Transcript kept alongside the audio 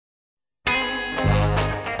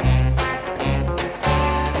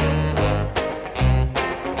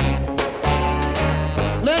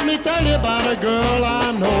tell you about a girl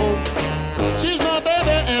I know. She's my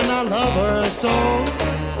baby and I love her so.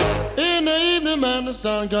 In the evening when the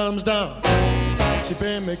sun comes down, she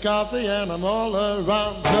bring me coffee and I'm all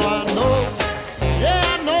around. Till I know, yeah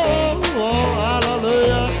I know, oh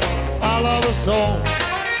hallelujah, I love her so.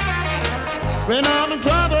 When I'm in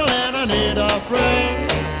trouble and I need a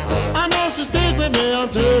friend, I know she'll stick with me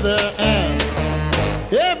until the end.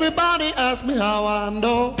 Everybody asks me how I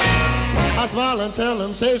know. I smile and tell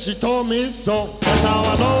them, say she told me so. That's how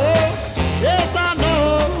I know, yes I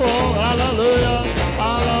know, oh hallelujah,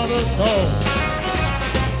 I love her so.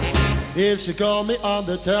 If she call me on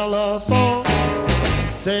the telephone,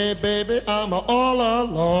 say baby I'm all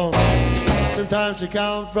alone. Sometimes she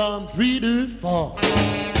count from 3 to 4.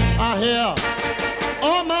 I hear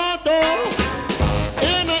on my door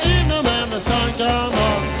in the evening when the sun come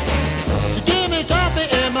on. She give me coffee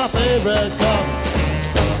in my favorite cup.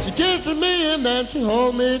 She kisses me and then she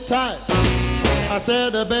hold me tight. I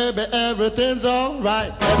said, baby, everything's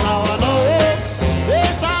alright. That's how I know,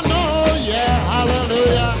 yes I know, yeah,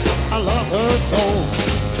 hallelujah, I love her so.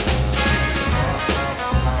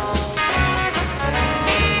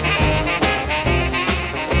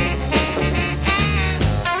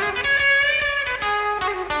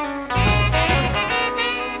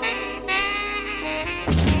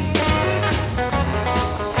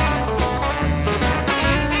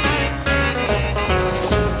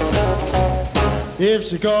 If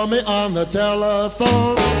she call me on the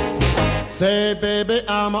telephone, say baby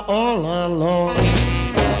I'm all alone.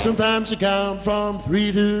 Sometimes she count from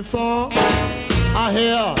 3 to 4. I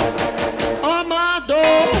hear on my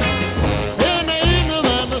door in the evening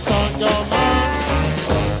when the sun goes on,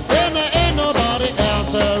 and there ain't nobody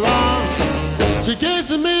else around. She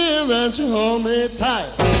kisses me and then she hold me tight.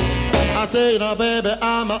 I say now baby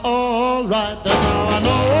I'm alright. That's how I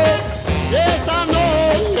know.